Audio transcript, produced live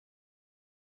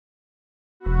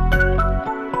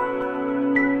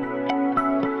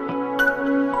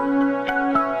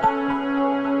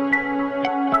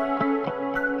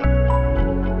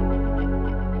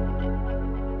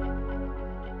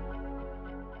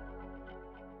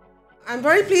I'm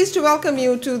very pleased to welcome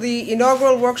you to the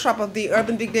inaugural workshop of the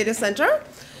Urban Big Data Center.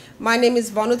 My name is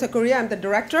Vonu Thakuriah. I'm the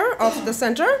director of the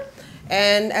center.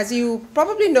 And as you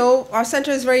probably know, our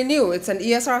center is very new. It's an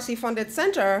ESRC-funded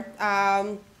center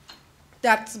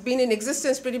that's been in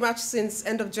existence pretty much since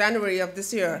end of January of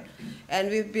this year. And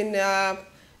we've been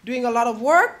doing a lot of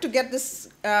work to get this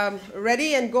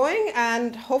ready and going.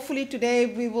 And hopefully today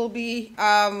we will be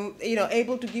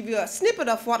able to give you a snippet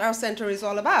of what our center is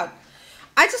all about.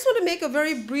 I just want to make a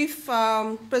very brief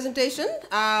presentation,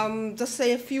 just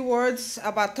say a few words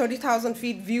about 30,000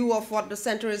 feet view of what the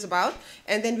center is about,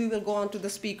 and then we will go on to the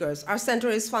speakers. Our center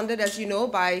is funded, as you know,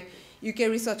 by UK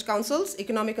Research Council's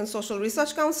Economic and Social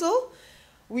Research Council.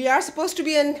 We are supposed to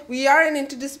be an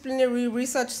interdisciplinary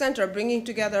research center bringing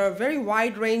together a very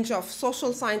wide range of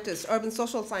social scientists, urban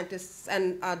social scientists,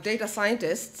 and data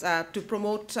scientists to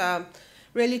promote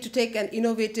really to take an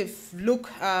innovative look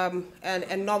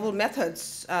and novel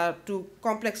methods to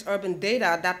complex urban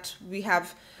data that we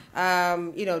have,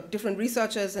 different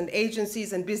researchers and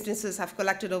agencies and businesses have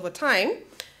collected over time.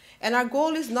 And our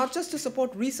goal is not just to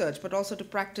support research, but also to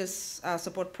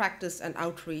support practice and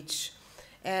outreach.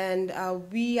 And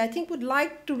we, I think, would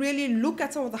like to really look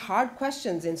at some of the hard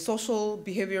questions in social,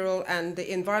 behavioral, and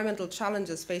the environmental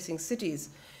challenges facing cities.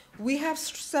 We have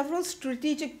several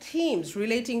strategic themes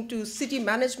relating to city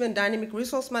management, dynamic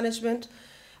resource management,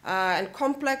 and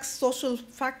complex social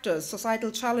factors,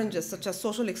 societal challenges such as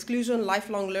social exclusion,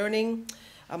 lifelong learning,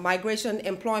 migration,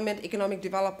 employment, economic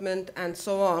development, and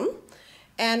so on.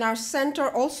 And our center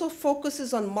also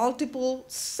focuses on multiple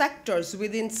sectors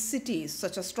within cities,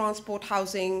 such as transport,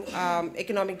 housing,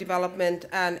 economic development,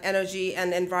 and energy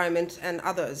and environment, and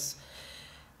others.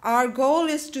 Our goal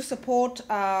is to support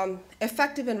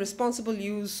effective and responsible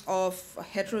use of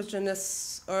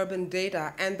heterogeneous urban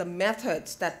data and the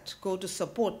methods that go to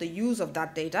support the use of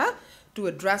that data to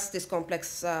address these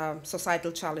complex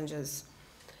societal challenges.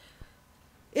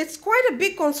 It's quite a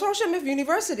big consortium of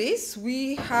universities.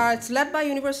 It's led by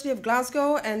University of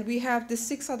Glasgow, and we have the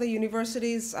 6 other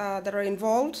universities that are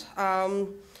involved.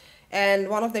 And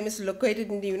one of them is located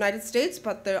in the United States,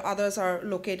 but the others are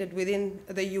located within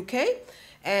the UK.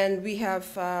 And we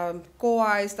have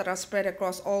co-Is that are spread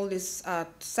across all these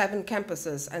 7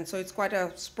 campuses. And so it's quite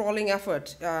a sprawling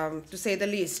effort, to say the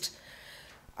least.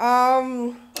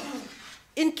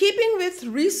 In keeping with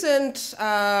recent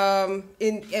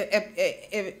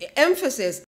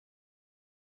emphasis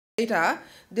data,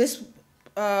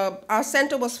 our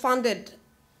center was funded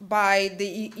by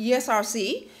the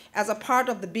ESRC as a part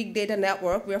of the Big Data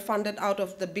Network. We are funded out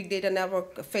of the Big Data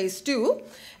Network Phase 2.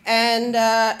 And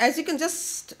as you can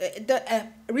the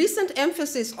recent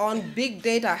emphasis on big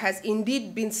data has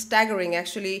indeed been staggering,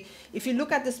 actually. If you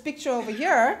look at this picture over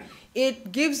here,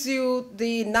 it gives you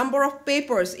the number of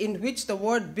papers in which the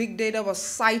word big data was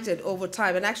cited over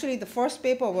time. And actually, the first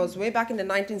paper was way back in the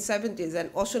 1970s,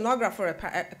 and oceanographer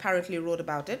apparently wrote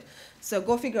about it. So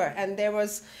go figure. And there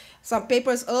was some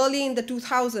papers early in the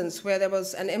 2000s where there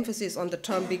was an emphasis on the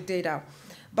term big data.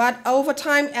 But over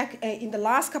time, in the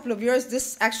last couple of years,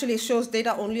 this actually shows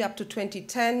data only up to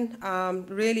 2010.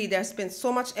 Really, there's been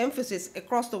so much emphasis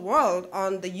across the world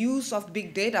on the use of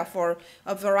big data for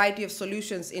a variety of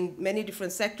solutions in many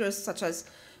different sectors, such as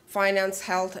finance,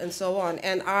 health, and so on.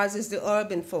 And ours is the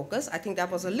urban focus. I think that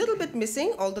was a little bit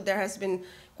missing, although there has been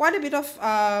quite a bit of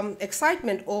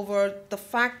excitement over the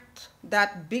fact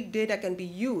that big data can be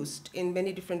used in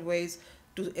many different ways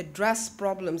to address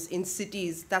problems in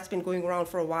cities. That's been going around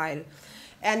for a while.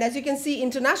 And as you can see,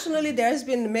 internationally, there has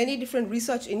been many different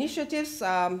research initiatives.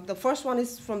 The first one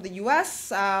is from the US.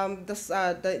 Then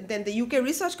the UK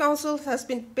Research Council has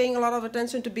been paying a lot of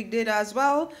attention to big data as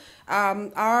well.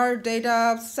 Our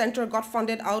data center got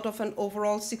funded out of an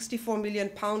overall £64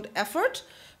 million effort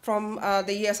from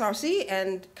the ESRC,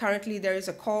 and currently there is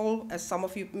a call, as some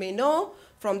of you may know,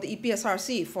 from the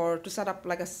EPSRC to set up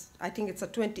I think it's a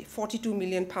 £42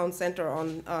 million center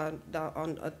on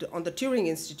the Turing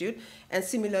Institute, and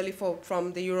similarly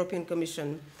from the European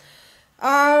Commission.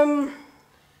 When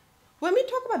we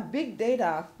talk about big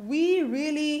data, we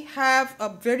really have a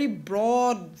very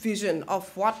broad vision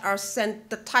of what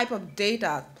the type of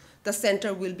data the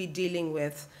center will be dealing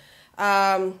with.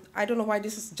 I don't know why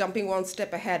this is jumping one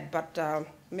step ahead, but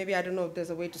maybe I don't know if there's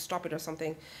a way to stop it or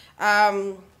something.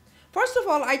 First of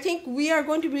all, I think we are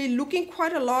going to be looking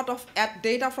quite a lot at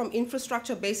data from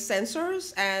infrastructure-based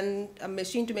sensors and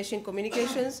machine-to-machine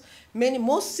communications.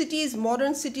 Most cities,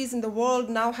 modern cities in the world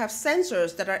now have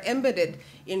sensors that are embedded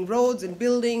in roads and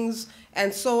buildings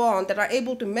and so on that are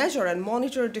able to measure and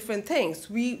monitor different things.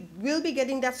 We will be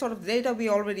getting that sort of data. We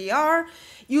already are.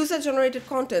 User-generated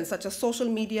content such as social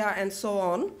media and so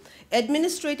on.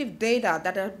 Administrative data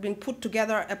that have been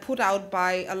put out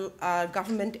by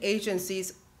government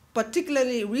agencies.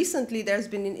 Particularly recently, there's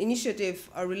been an initiative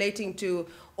relating to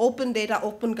open data,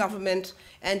 open government,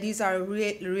 and these are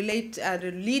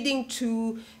leading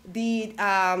to the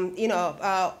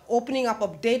opening up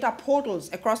of data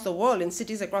portals across the world, in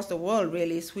cities across the world,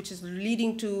 really, which is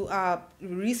leading to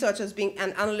researchers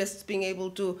and analysts being able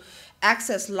to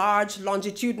access large,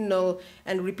 longitudinal,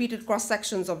 and repeated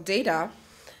cross-sections of data.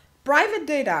 Private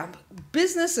data,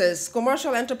 businesses,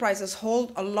 commercial enterprises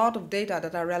hold a lot of data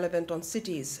that are relevant on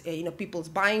cities. People's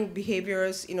buying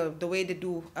behaviors, the way they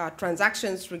do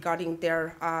transactions regarding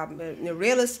their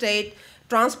real estate,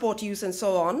 transport use, and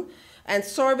so on, and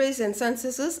surveys and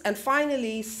censuses, and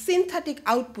finally, synthetic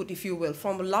output, if you will,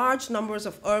 from large numbers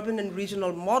of urban and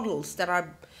regional models that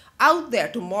are out there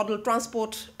to model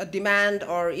transport demand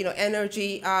or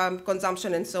energy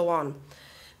consumption and so on.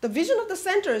 The vision of the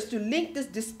center is to link these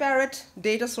disparate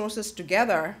data sources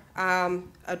together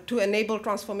to enable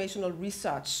transformational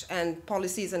research and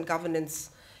policies and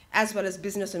governance, as well as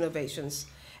business innovations,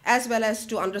 as well as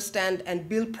to understand and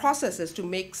build processes to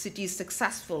make cities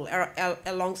successful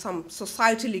along some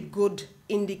societally good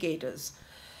indicators.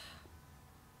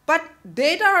 But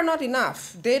data are not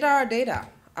enough. Data are data.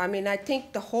 I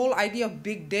think the whole idea of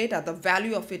big data, the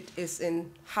value of it is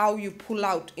in how you pull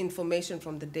out information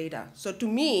from the data. So to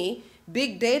me,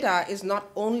 big data is not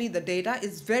only the data,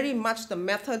 it's very much the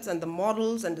methods and the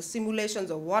models and the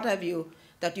simulations or what have you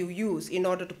that you use in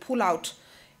order to pull out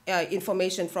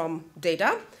information from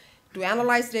data, to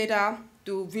analyze data,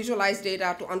 to visualize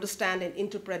data, to understand and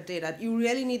interpret data. You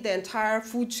really need the entire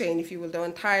food chain, if you will, the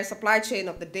entire supply chain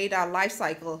of the data life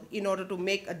cycle in order to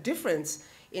make a difference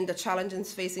in the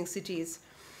challenges facing cities.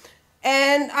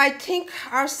 And I think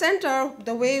our center,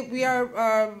 the way we are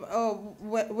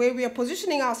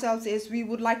positioning ourselves is we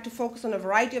would like to focus on a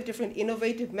variety of different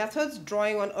innovative methods,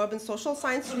 drawing on urban social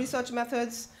science research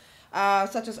methods,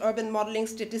 such as urban modeling,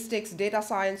 statistics, data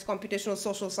science, computational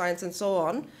social science, and so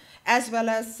on, as well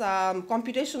as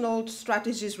computational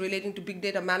strategies relating to big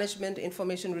data management,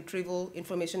 information retrieval,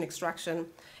 information extraction,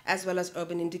 as well as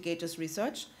urban indicators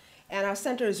research. And our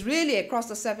center is really, across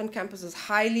the 7 campuses,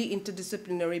 highly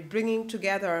interdisciplinary, bringing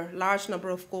together a large number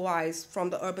of co-Is from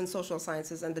the urban social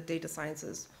sciences and the data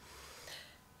sciences.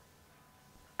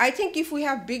 I think if we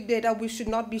have big data, we should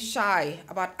not be shy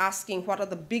about asking what are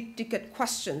the big ticket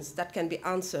questions that can be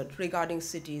answered regarding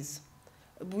cities.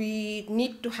 We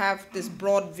need to have this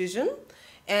broad vision,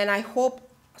 and I hope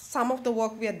some of the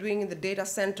work we are doing in the data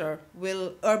center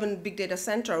Urban Big Data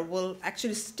Center will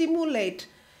actually stimulate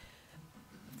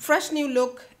fresh new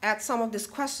look at some of these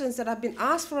questions that have been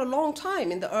asked for a long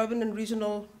time in the urban and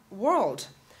regional world,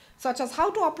 such as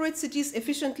how to operate cities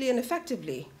efficiently and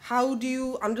effectively. How do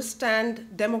you understand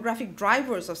demographic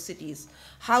drivers of cities?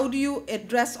 How do you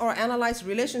address or analyze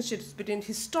relationships between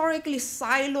historically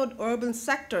siloed urban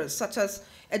sectors, such as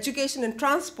education and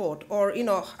transport, or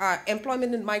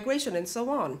employment and migration, and so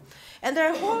on? And there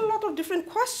are a whole lot of different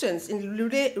questions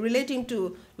relating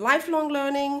to lifelong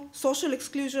learning, social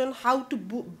exclusion, how to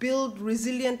build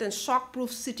resilient and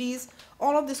shock-proof cities.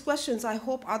 All of these questions, I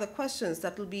hope, are the questions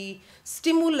that will be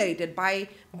stimulated by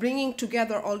bringing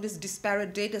together all these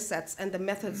disparate data sets and the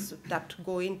methods that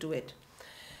go into it.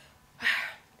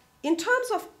 In terms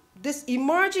of this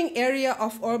emerging area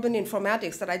of urban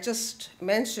informatics that I just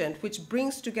mentioned, which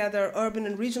brings together urban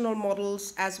and regional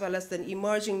models as well as the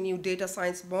emerging new data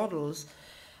science models,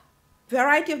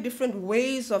 variety of different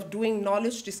ways of doing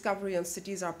knowledge discovery on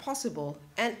cities are possible.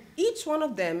 And each one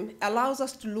of them allows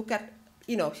us to look at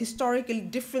historically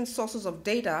different sources of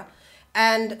data.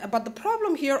 But the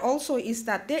problem here also is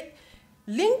that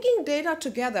linking data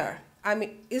together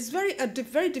is a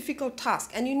very difficult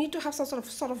task, and you need to have some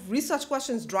sort of research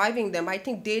questions driving them. I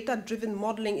think data-driven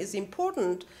modeling is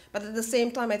important, but at the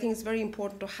same time, I think it's very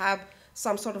important to have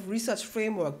some sort of research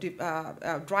framework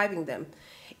driving them.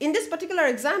 In this particular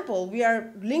example, we are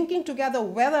linking together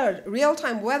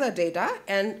real-time weather data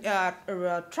and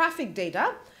traffic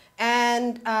data,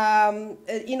 and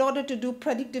in order to do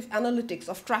predictive analytics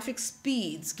of traffic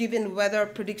speeds given weather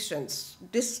predictions.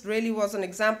 This really was an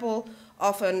example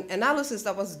of an analysis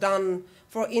that was done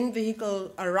for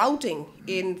in-vehicle routing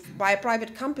by a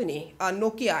private company,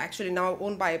 Nokia, actually now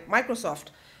owned by Microsoft,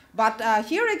 But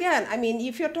here again, I mean,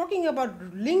 if you're talking about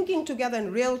linking together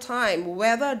in real time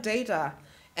weather data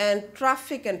and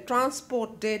traffic and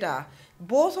transport data,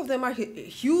 both of them are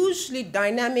hugely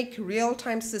dynamic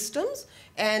real-time systems,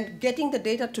 and getting the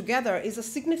data together is a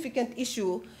significant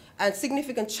issue and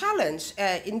significant challenge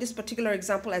in this particular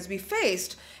example as we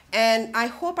faced. And I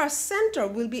hope our center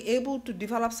will be able to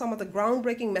develop some of the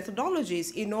groundbreaking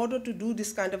methodologies in order to do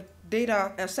this kind of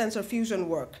data sensor fusion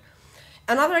work.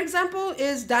 Another example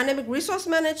is dynamic resource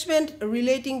management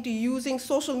relating to using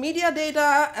social media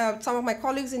data. Some of my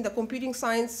colleagues in the computing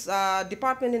science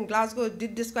department in Glasgow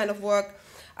did this kind of work.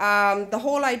 The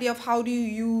whole idea of how do you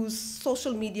use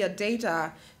social media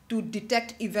data to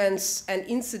detect events and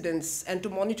incidents and to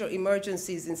monitor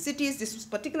emergencies in cities. This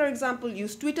particular example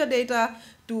used Twitter data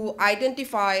to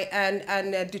identify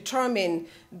and determine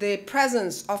the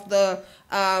presence of the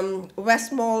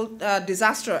West Mall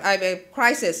disaster,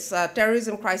 crisis,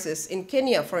 terrorism crisis in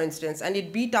Kenya, for instance, and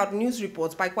it beat out news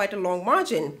reports by quite a long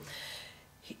margin.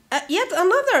 Yet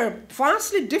another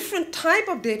vastly different type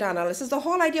of data analysis, the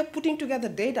whole idea of putting together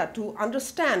data to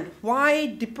understand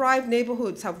why deprived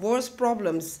neighborhoods have worse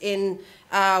problems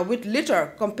with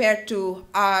litter compared to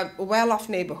well-off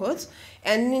neighborhoods.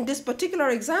 And in this particular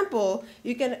example,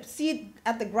 you can see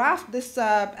at the graph this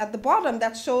at the bottom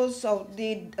that shows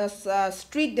the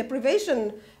street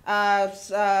deprivation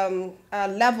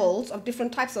levels of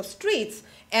different types of streets.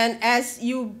 And as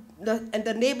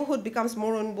the neighborhood becomes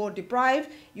more and more deprived,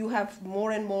 you have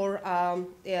more and more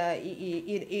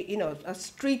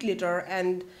street litter,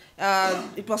 and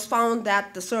it was found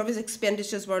that the service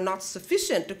expenditures were not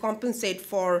sufficient to compensate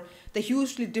for the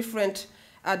hugely different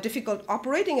difficult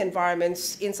operating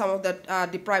environments in some of the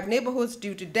deprived neighborhoods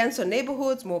due to denser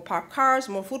neighborhoods, more parked cars,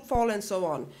 more footfall, and so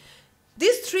on.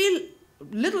 These three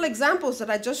little examples that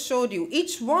I just showed you,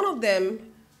 each one of them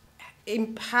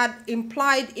had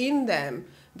implied in them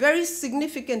very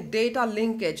significant data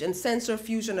linkage and sensor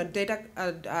fusion and data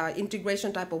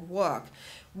integration type of work.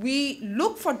 We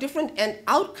look for different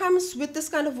outcomes with this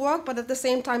kind of work, but at the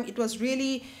same time, it was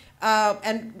really,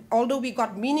 and although we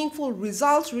got meaningful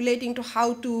results relating to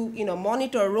how to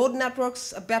monitor road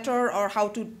networks better, or how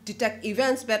to detect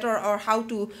events better, or how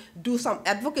to do some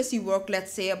advocacy work,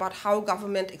 let's say, about how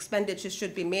government expenditures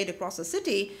should be made across the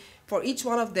city, for each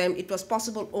one of them, it was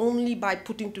possible only by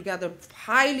putting together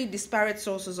highly disparate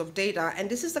sources of data. And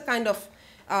this is the kind of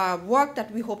work that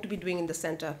we hope to be doing in the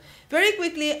center. Very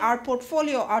quickly, our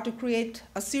portfolio are to create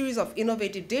a series of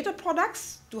innovative data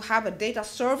products, to have a data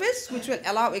service which will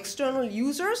allow external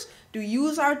users to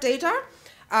use our data,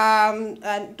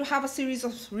 and to have a series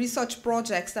of research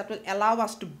projects that will allow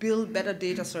us to build better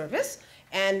data service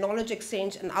and knowledge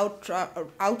exchange and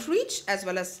outreach, as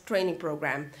well as training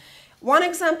program. One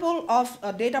example of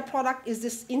a data product is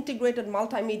this integrated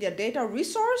multimedia data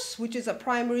resource, which is a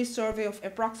primary survey of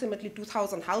approximately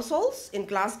 2,000 households in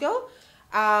Glasgow.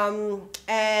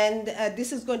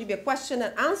 This is going to be a question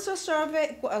and answer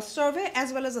survey,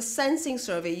 as well as a sensing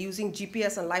survey using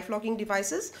GPS and life logging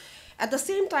devices. At the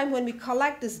same time, when we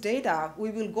collect this data,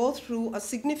 we will go through a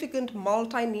significant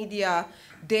multimedia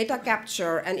data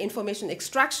capture and information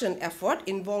extraction effort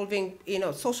involving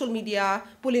social media,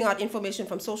 pulling out information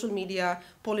from social media,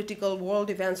 political, world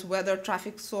events, weather,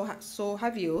 traffic, so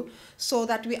have you, so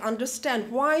that we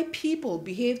understand why people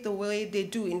behave the way they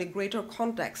do in a greater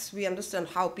context. We understand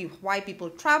why people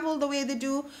travel the way they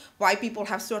do, why people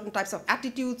have certain types of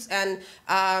attitudes and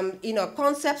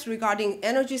concepts regarding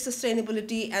energy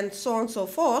sustainability and so on and so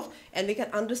forth, and we can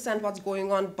understand what's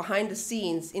going on behind the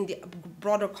scenes in the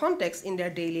broader context in their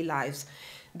daily lives.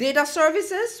 Data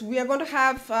services, we are going to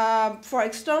have, for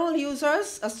external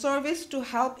users, a service to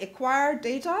help acquire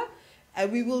data.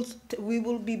 We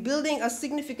will be building a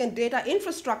significant data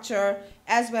infrastructure,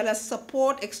 as well as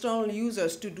support external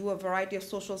users to do a variety of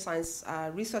social science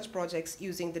research projects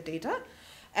using the data.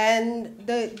 And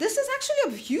this is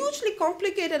actually a hugely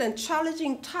complicated and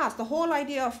challenging task. The whole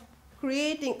idea of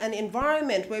creating an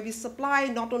environment where we supply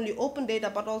not only open data,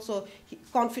 but also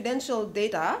confidential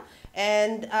data,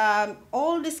 and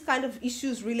all these kind of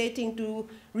issues relating to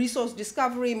resource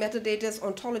discovery, metadata,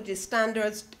 ontology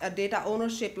standards, data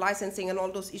ownership, licensing, and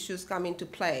all those issues come into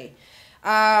play.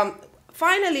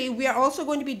 Finally, we are also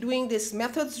going to be doing this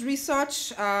methods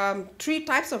research, three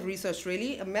types of research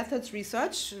really, a methods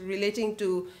research relating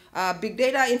to big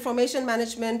data, information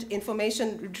management,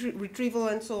 information retrieval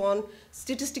and so on,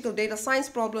 statistical data science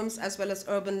problems, as well as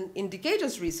urban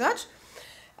indicators research,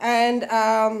 and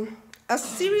a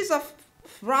series of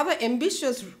rather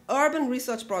ambitious urban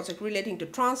research projects relating to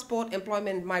transport,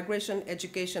 employment, migration,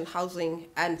 education, housing,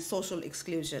 and social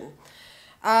exclusion.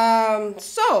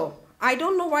 I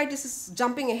don't know why this is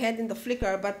jumping ahead in the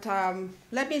flicker, but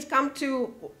let me come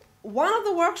to one of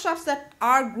the workshops that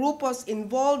our group was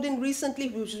involved in recently,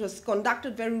 which was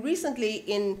conducted very recently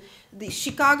in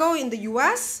Chicago in the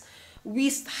US.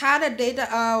 We had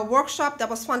a workshop that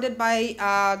was funded by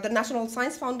the National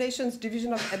Science Foundation's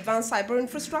Division of Advanced Cyber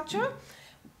Infrastructure.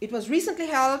 It was recently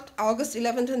held, August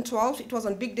 11th and 12th. It was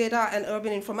on big data and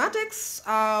urban informatics.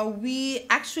 We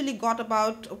actually got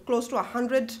about close to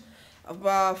 100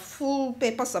 full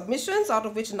paper submissions, out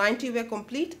of which 90 were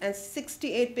complete, and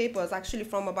 68 papers, actually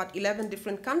from about 11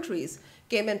 different countries,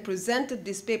 came and presented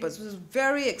these papers. It was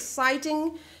very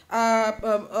exciting,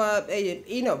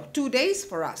 2 days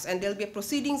for us, and there'll be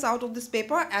proceedings out of this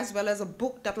paper, as well as a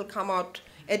book that will come out,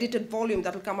 edited volume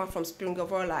that will come out from Springer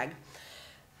Verlag.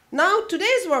 Now,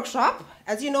 today's workshop,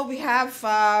 as you know, we have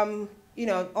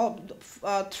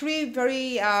three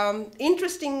very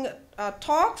interesting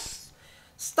talks,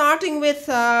 starting with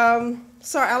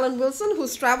Sir Alan Wilson,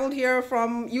 who's traveled here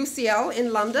from UCL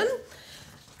in London.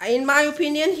 In my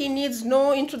opinion, he needs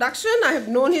no introduction. I have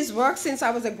known his work since I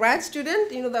was a grad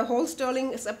student. You know, the whole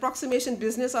Stirling approximation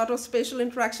business out of spatial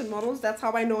interaction models, that's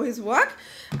how I know his work.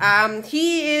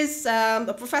 He is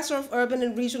a professor of urban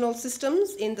and regional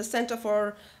systems in the Center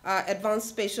for Advanced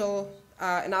Spatial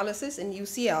Analysis in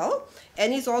UCL,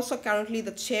 and he's also currently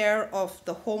the chair of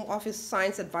the Home Office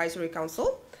Science Advisory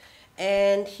Council.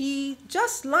 And he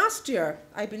just last year,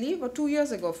 I believe, or 2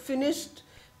 years ago, finished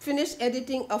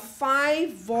editing a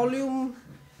 5-volume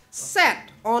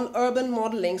set on urban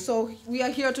modeling. So we are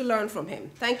here to learn from him.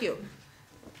 Thank you.